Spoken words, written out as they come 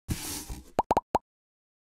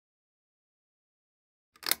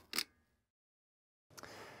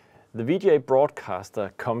The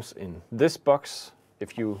VGA-Broadcaster comes in this box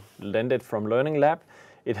if you lend it from LearningLab.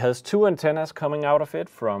 It has two antennas coming out of it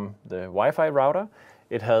from the Wi-Fi router.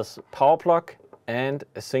 It has power plug and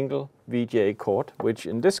a single VGA cord, which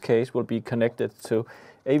in this case will be connected to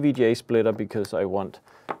a VGA splitter because I want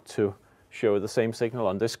to show the same signal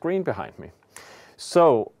on this screen behind me.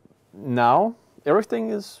 So now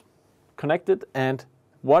everything is connected, and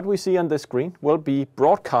what we see on this screen will be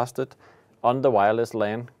broadcasted on the wireless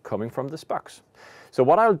LAN coming from this box. So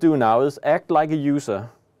what I'll do now is act like a user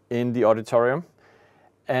in the auditorium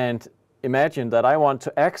and imagine that I want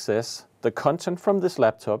to access the content from this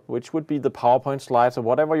laptop, which would be the PowerPoint slides or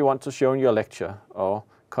whatever you want to show in your lecture or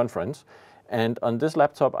conference. And on this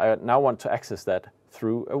laptop, I now want to access that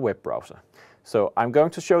through a web browser. So I'm going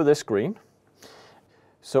to show this screen.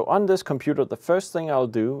 So on this computer, the first thing I'll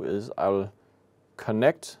do is I'll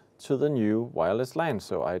connect to the new wireless LAN.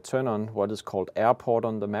 So I turn on what is called Airport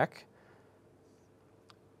on the Mac.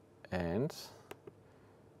 And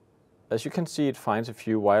as you can see, it finds a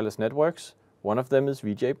few wireless networks. One of them is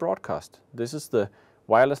VGA-Broadcast. This is the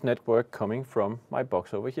wireless network coming from my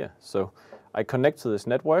box over here. So I connect to this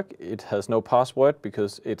network. It has no password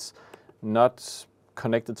because it's not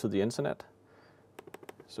connected to the internet.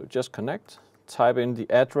 So just connect, type in the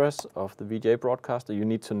address of the VGA-Broadcaster. You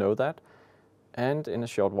need to know that. And in a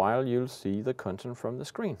short while, you'll see the content from the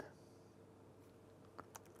screen.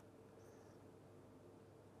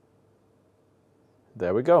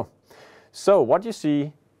 There we go. So what you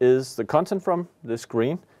see is the content from the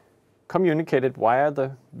screen communicated via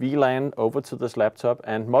the VLAN over to this laptop,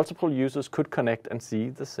 and multiple users could connect and see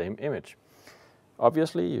the same image.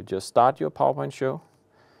 Obviously, you just start your PowerPoint show,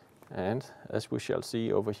 and as we shall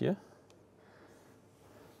see over here,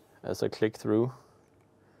 as I click through,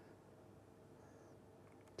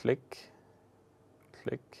 click,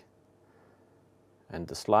 click, and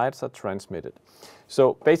the slides are transmitted.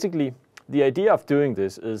 So basically, the idea of doing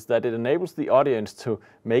this is that it enables the audience to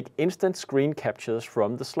make instant screen captures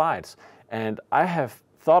from the slides. And I have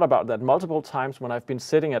thought about that multiple times when I've been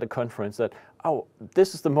sitting at a conference that, oh,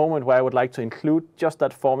 this is the moment where I would like to include just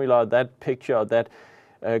that formula, that picture, that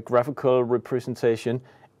graphical representation,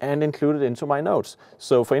 and include it into my notes.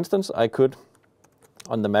 So for instance, I could,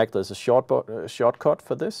 on the Mac, there's a shortcut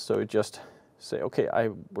for this. So you just say, okay, I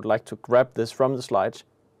would like to grab this from the slides.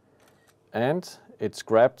 And it's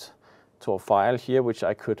grabbed to a file here, which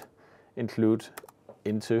I could include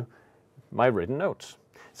into my written notes.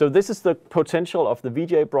 So this is the potential of the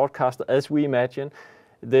VGA-Broadcaster as we imagine.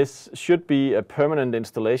 This should be a permanent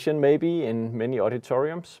installation maybe in many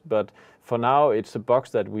auditoriums, but for now it's a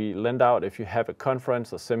box that we lend out if you have a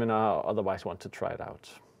conference or seminar or otherwise want to try it out.